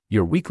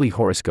Your weekly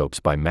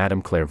horoscopes by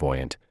Madame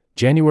Clairevoyant,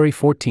 January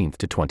 14th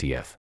to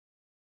 20th.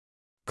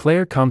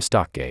 Claire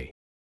Comstock.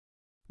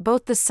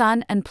 Both the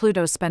Sun and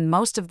Pluto spend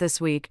most of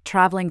this week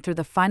traveling through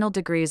the final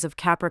degrees of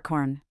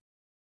Capricorn.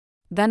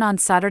 Then on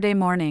Saturday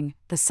morning,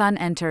 the Sun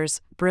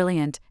enters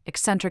brilliant,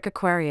 eccentric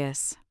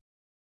Aquarius.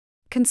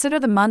 Consider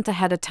the month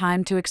ahead a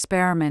time to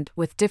experiment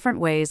with different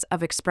ways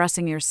of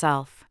expressing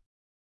yourself.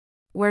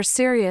 Where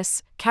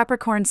serious,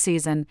 Capricorn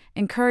season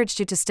encouraged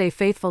you to stay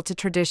faithful to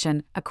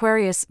tradition,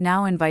 Aquarius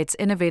now invites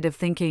innovative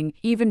thinking,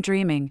 even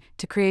dreaming,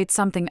 to create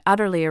something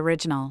utterly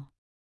original.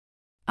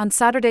 On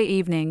Saturday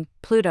evening,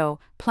 Pluto,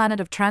 planet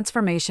of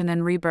transformation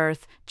and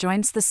rebirth,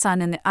 joins the Sun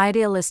in the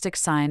idealistic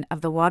sign of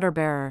the water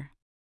bearer.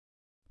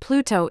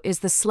 Pluto is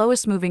the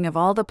slowest moving of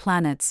all the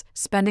planets,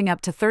 spending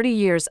up to 30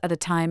 years at a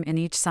time in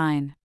each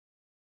sign.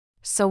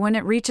 So when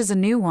it reaches a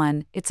new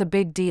one, it's a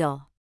big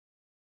deal.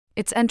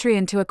 Its entry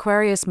into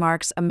Aquarius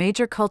marks a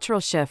major cultural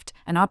shift,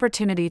 an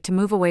opportunity to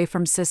move away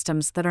from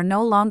systems that are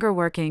no longer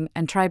working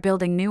and try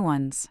building new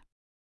ones.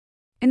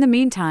 In the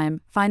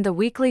meantime, find the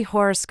weekly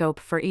horoscope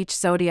for each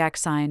zodiac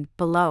sign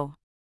below.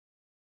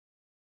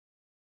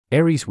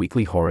 Aries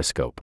weekly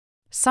horoscope.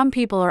 Some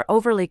people are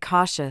overly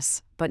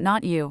cautious, but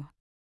not you.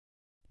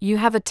 You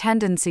have a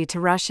tendency to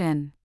rush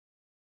in.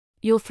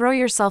 You'll throw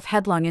yourself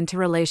headlong into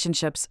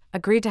relationships,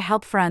 agree to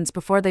help friends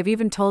before they've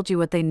even told you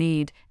what they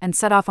need, and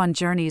set off on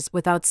journeys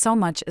without so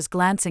much as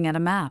glancing at a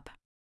map.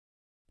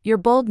 Your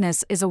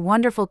boldness is a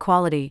wonderful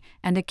quality,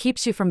 and it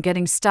keeps you from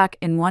getting stuck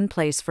in one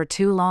place for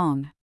too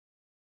long.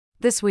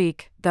 This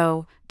week,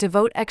 though,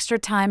 devote extra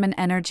time and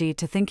energy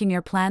to thinking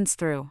your plans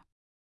through.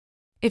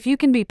 If you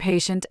can be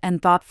patient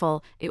and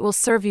thoughtful, it will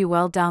serve you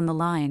well down the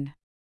line.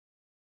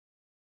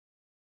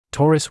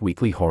 Taurus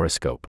weekly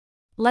horoscope.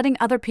 Letting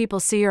other people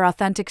see your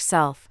authentic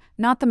self,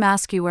 not the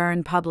mask you wear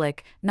in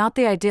public, not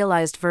the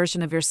idealized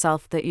version of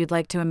yourself that you'd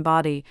like to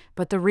embody,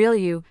 but the real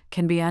you,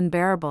 can be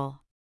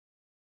unbearable.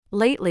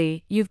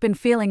 Lately, you've been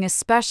feeling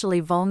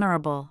especially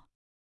vulnerable.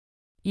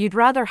 You'd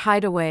rather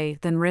hide away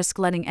than risk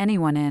letting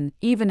anyone in,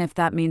 even if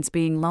that means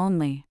being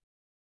lonely.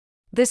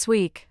 This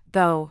week,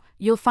 though,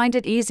 you'll find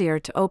it easier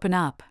to open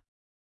up.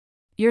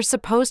 Your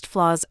supposed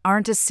flaws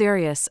aren't as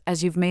serious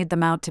as you've made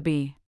them out to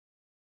be.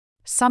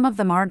 Some of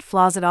them aren't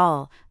flaws at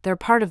all, they're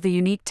part of the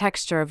unique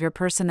texture of your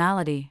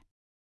personality.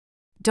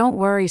 Don't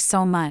worry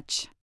so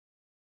much.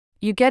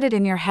 You get it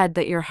in your head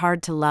that you're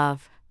hard to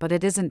love, but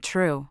it isn't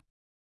true.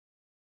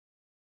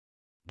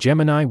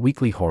 Gemini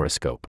weekly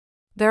horoscope.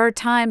 There are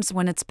times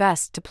when it's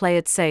best to play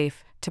it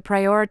safe, to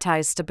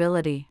prioritize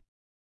stability.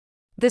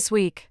 This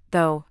week,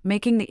 though,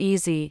 making the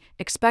easy,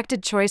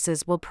 expected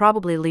choices will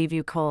probably leave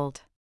you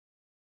cold.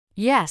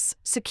 Yes,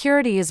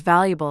 security is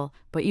valuable,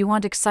 but you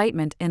want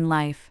excitement in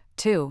life,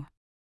 too.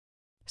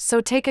 So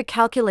take a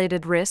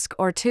calculated risk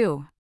or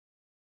two.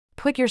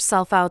 Put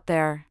yourself out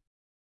there.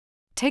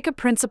 Take a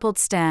principled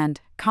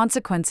stand,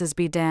 consequences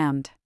be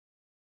damned.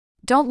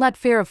 Don't let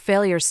fear of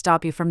failure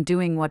stop you from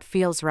doing what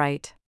feels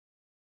right.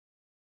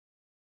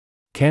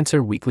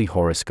 Cancer weekly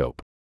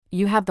horoscope.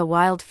 You have the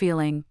wild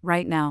feeling,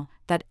 right now,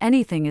 that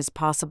anything is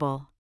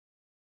possible.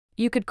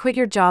 You could quit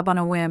your job on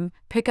a whim,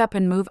 pick up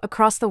and move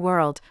across the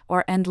world,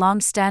 or end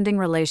long-standing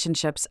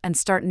relationships and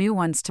start new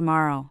ones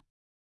tomorrow.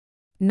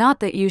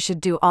 Not that you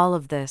should do all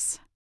of this.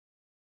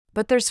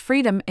 But there's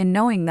freedom in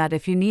knowing that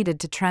if you needed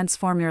to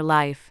transform your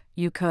life,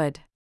 you could.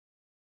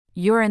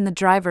 You're in the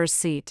driver's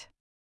seat.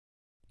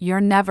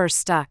 You're never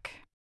stuck.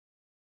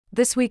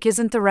 This week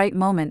isn't the right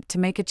moment to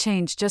make a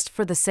change just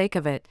for the sake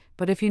of it,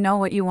 but if you know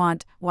what you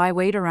want, why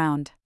wait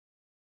around?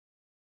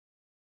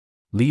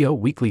 Leo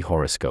weekly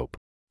horoscope.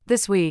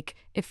 This week,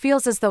 it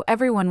feels as though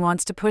everyone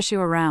wants to push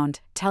you around,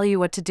 tell you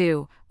what to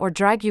do, or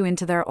drag you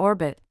into their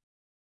orbit.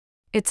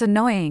 It's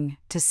annoying,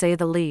 to say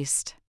the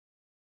least.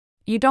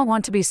 You don't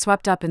want to be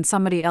swept up in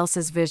somebody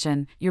else's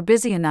vision, you're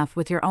busy enough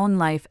with your own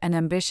life and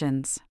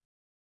ambitions.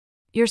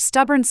 Your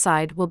stubborn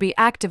side will be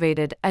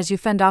activated as you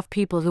fend off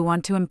people who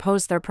want to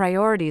impose their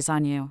priorities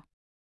on you.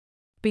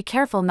 Be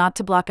careful not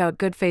to block out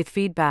good faith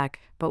feedback,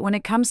 but when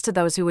it comes to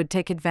those who would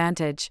take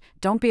advantage,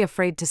 don't be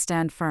afraid to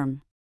stand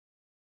firm.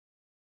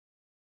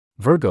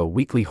 Virgo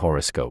weekly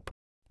horoscope.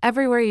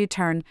 Everywhere you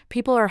turn,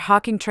 people are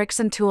hawking tricks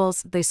and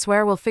tools they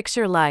swear will fix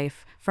your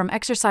life, from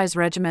exercise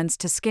regimens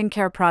to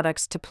skincare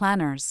products to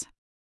planners.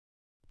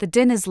 The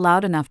din is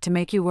loud enough to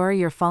make you worry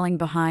you're falling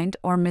behind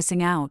or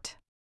missing out.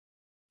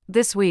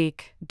 This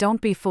week, don't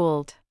be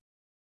fooled.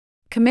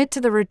 Commit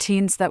to the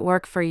routines that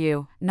work for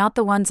you, not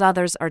the ones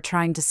others are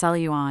trying to sell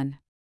you on.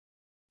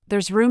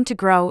 There's room to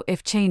grow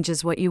if change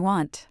is what you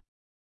want.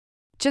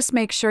 Just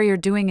make sure you're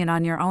doing it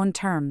on your own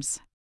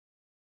terms.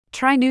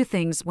 Try new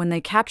things when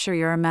they capture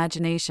your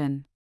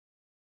imagination.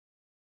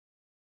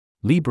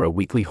 Libra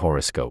weekly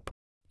horoscope.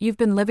 You've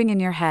been living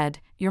in your head,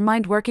 your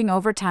mind working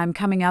overtime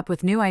coming up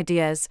with new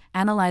ideas,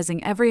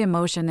 analyzing every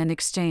emotion and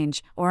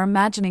exchange, or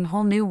imagining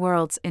whole new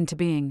worlds into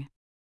being.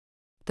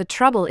 The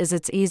trouble is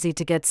it's easy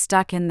to get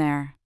stuck in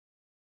there.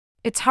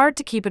 It's hard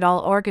to keep it all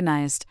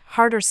organized,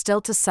 harder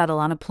still to settle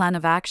on a plan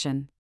of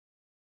action.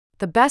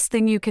 The best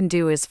thing you can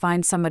do is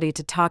find somebody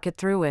to talk it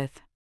through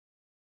with.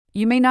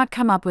 You may not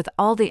come up with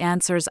all the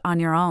answers on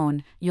your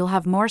own, you'll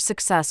have more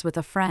success with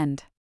a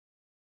friend.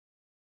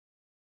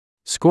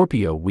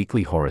 Scorpio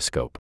Weekly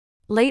Horoscope.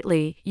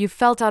 Lately, you've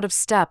felt out of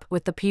step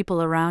with the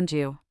people around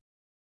you.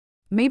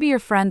 Maybe your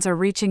friends are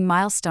reaching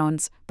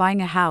milestones,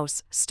 buying a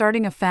house,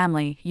 starting a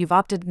family you've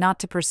opted not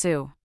to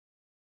pursue.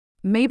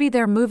 Maybe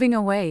they're moving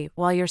away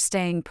while you're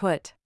staying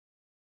put.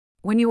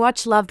 When you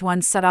watch loved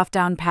ones set off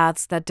down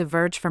paths that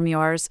diverge from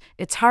yours,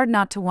 it's hard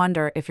not to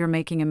wonder if you're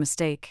making a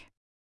mistake.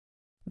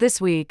 This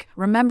week,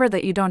 remember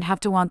that you don't have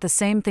to want the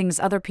same things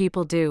other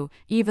people do,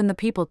 even the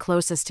people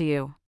closest to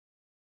you.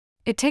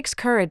 It takes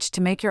courage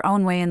to make your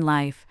own way in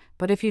life,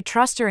 but if you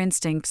trust your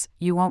instincts,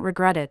 you won't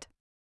regret it.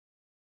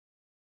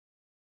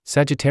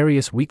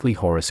 Sagittarius Weekly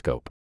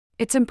Horoscope.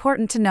 It's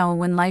important to know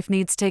when life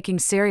needs taking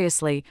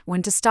seriously,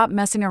 when to stop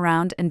messing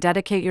around and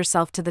dedicate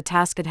yourself to the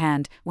task at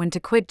hand, when to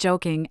quit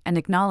joking and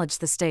acknowledge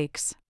the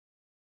stakes.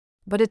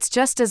 But it's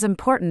just as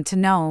important to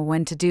know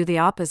when to do the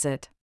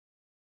opposite.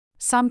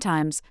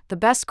 Sometimes, the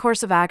best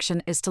course of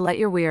action is to let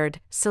your weird,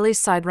 silly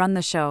side run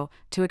the show,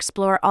 to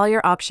explore all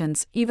your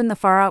options, even the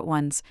far-out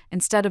ones,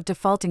 instead of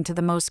defaulting to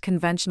the most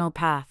conventional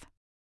path.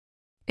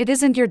 It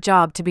isn't your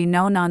job to be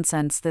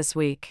no-nonsense this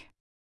week.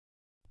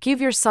 Give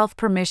yourself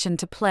permission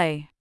to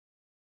play.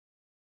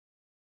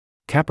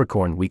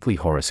 Capricorn Weekly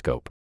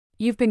Horoscope.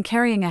 You've been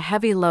carrying a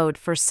heavy load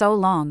for so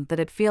long that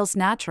it feels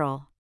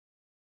natural.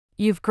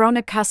 You've grown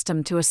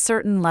accustomed to a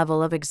certain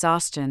level of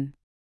exhaustion.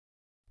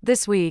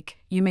 This week,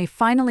 you may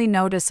finally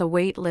notice a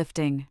weight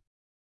lifting.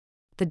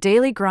 The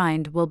daily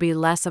grind will be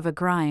less of a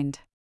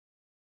grind.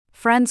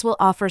 Friends will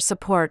offer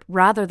support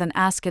rather than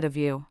ask it of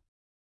you.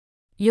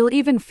 You'll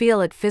even feel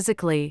it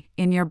physically,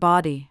 in your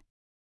body.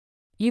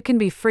 You can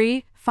be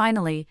free,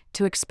 finally,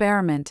 to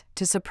experiment,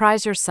 to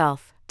surprise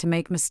yourself, to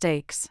make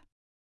mistakes.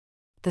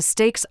 The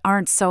stakes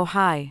aren't so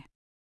high.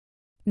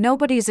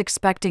 Nobody's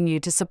expecting you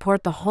to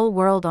support the whole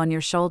world on your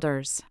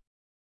shoulders.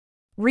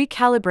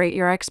 Recalibrate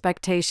your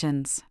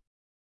expectations.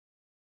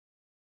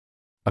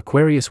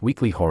 Aquarius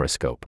Weekly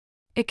Horoscope.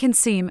 It can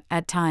seem,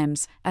 at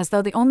times, as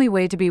though the only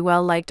way to be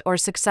well-liked or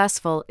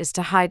successful is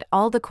to hide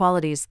all the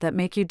qualities that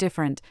make you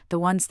different, the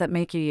ones that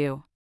make you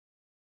you.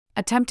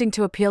 Attempting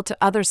to appeal to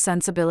others'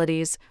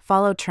 sensibilities,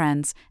 follow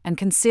trends, and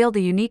conceal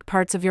the unique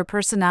parts of your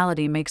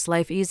personality makes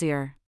life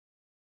easier.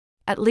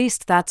 At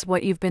least that's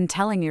what you've been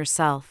telling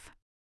yourself.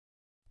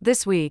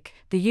 This week,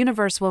 the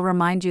universe will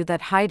remind you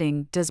that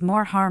hiding does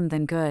more harm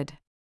than good.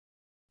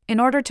 In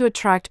order to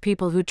attract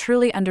people who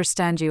truly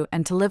understand you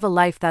and to live a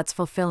life that's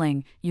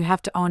fulfilling, you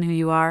have to own who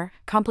you are,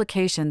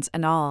 complications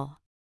and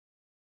all.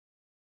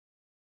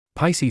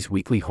 Pisces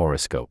Weekly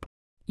Horoscope.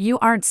 You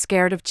aren't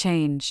scared of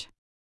change.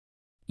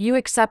 You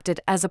accept it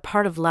as a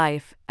part of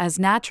life, as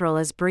natural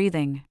as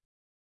breathing.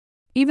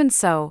 Even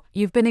so,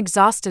 you've been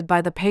exhausted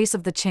by the pace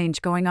of the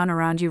change going on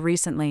around you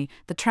recently,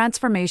 the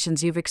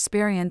transformations you've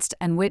experienced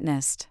and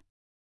witnessed.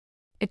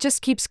 It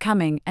just keeps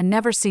coming and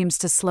never seems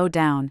to slow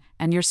down,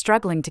 and you're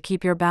struggling to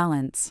keep your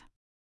balance.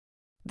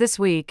 This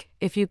week,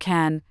 if you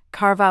can,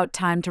 carve out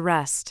time to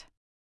rest.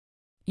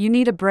 You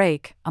need a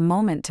break, a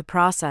moment to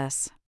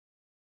process.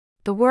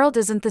 The world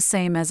isn't the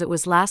same as it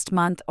was last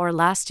month or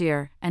last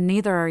year, and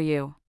neither are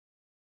you.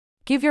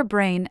 Give your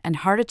brain and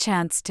heart a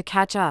chance to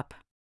catch up.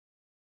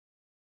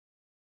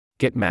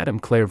 Get Madame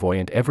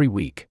Clairvoyant every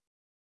week.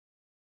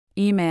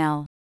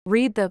 Email.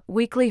 Read the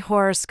weekly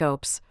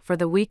horoscopes for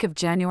the week of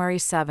January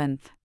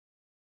 7th.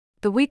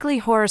 The weekly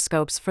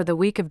horoscopes for the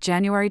week of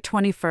January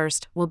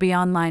 21st will be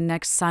online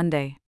next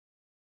Sunday.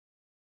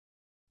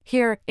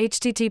 Here,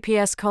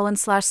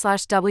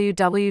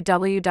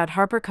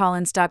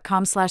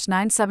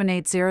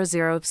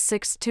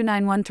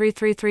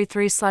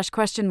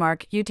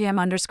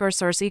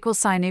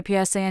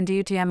 =APSAND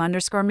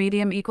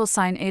UTM_medium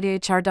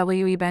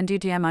 =ADHRWE band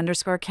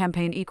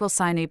UTM_campaign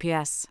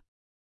 =APS